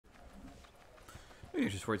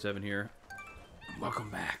Just47 here. Welcome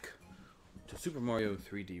back to Super Mario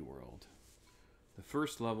 3D World. The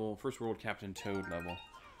first world Captain Toad level.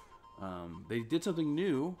 They did something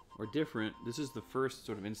new or different. This is the first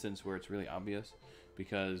sort of instance where it's really obvious,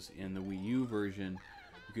 because in the Wii U version,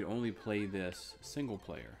 you could only play this single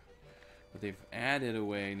player. But they've added a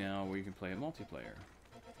way now where you can play it multiplayer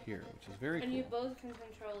here, which is very cool. And you both can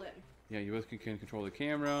control it. Yeah, you both can control the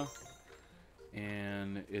camera,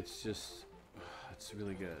 and it's just, it's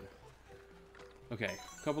really good. Okay,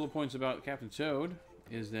 a couple of points about Captain Toad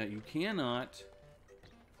is that you cannot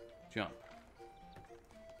jump.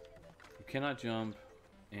 You cannot jump,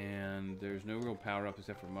 and there's no real power-up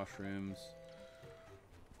except for mushrooms,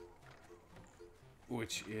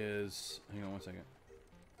 which is, hang on one second.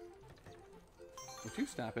 Would you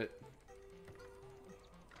stop it?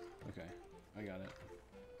 Okay, I got it.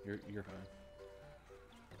 You're fine.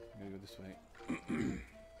 I'm gonna go this way.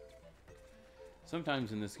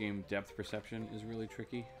 Sometimes in this game, depth perception is really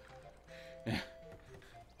tricky.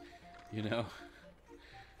 You know?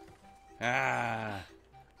 Ah!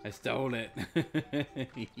 I stole it! You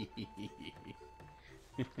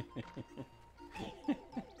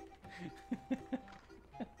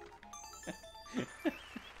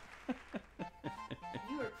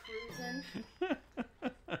were cruising.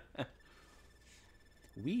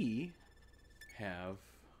 We have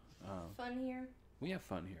Fun here. We have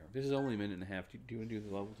fun here. This is only a minute and a half. Do you want to do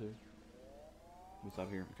the level 2? We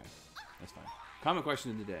stop here? Okay. That's fine. Common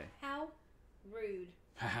question of the day. How rude.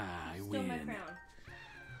 Haha, I Stole win. my crown.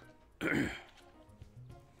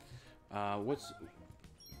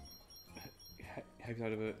 Have you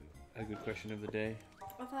thought of a good question of the day?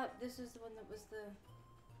 I thought this was the one that was the...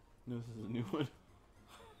 No, this is a new one.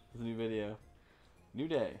 This is a new video. New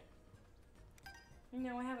day.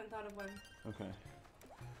 No, I haven't thought of one. Okay.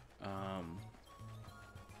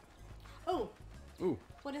 Oh! Ooh.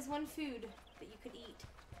 What is one food that you could eat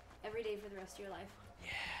every day for the rest of your life?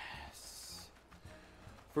 Yes.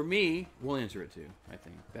 For me, we'll answer it too, I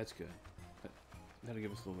think. That's good. That'll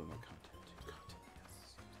give us a little bit more content.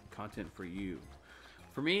 Content for you.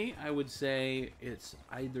 For me, I would say it's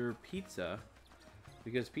either pizza,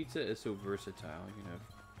 because pizza is so versatile. You can have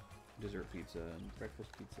dessert pizza and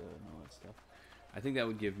breakfast pizza and all that stuff. I think that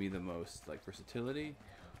would give me the most versatility,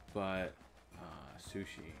 but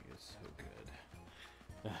sushi is so good.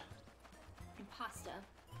 And pasta.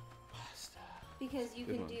 Pasta. Because you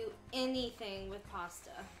can do anything with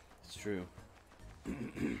pasta. It's true.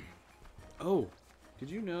 Oh,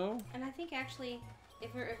 did you know? And I think actually,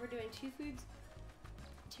 if we're doing two foods,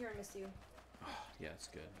 tiramisu. Oh, yeah, it's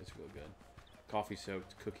good. It's real good. Coffee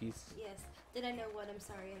soaked cookies. Yes. Did I know what? I'm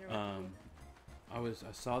sorry, I interrupted you.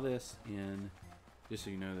 I saw this in, just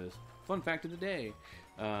so you know this, fun fact of the day.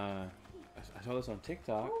 I saw this on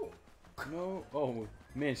TikTok. Oh. No, oh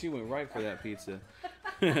man, she went right for that pizza.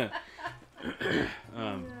 The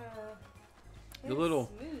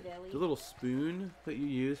little spoon that you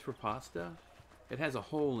use for pasta, it has a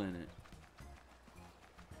hole in it.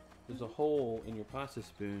 There's a hole in your pasta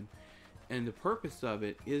spoon, and the purpose of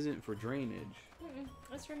it isn't for drainage.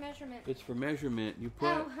 It's for measurement. It's for measurement. You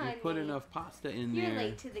put enough pasta in there. You're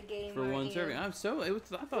late to the game for one serving. I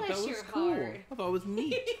thought that was cool. I thought it was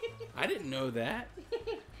neat. I didn't know that.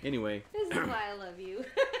 Anyway. This is why I love you.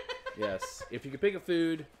 Yes. If you could pick a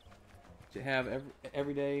food to have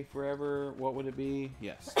every day, forever, what would it be?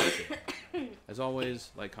 Yes. That's it. As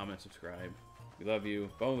always, like, comment, subscribe. We love you.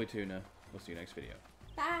 Bone with tuna. We'll see you next video.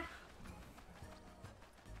 Bye.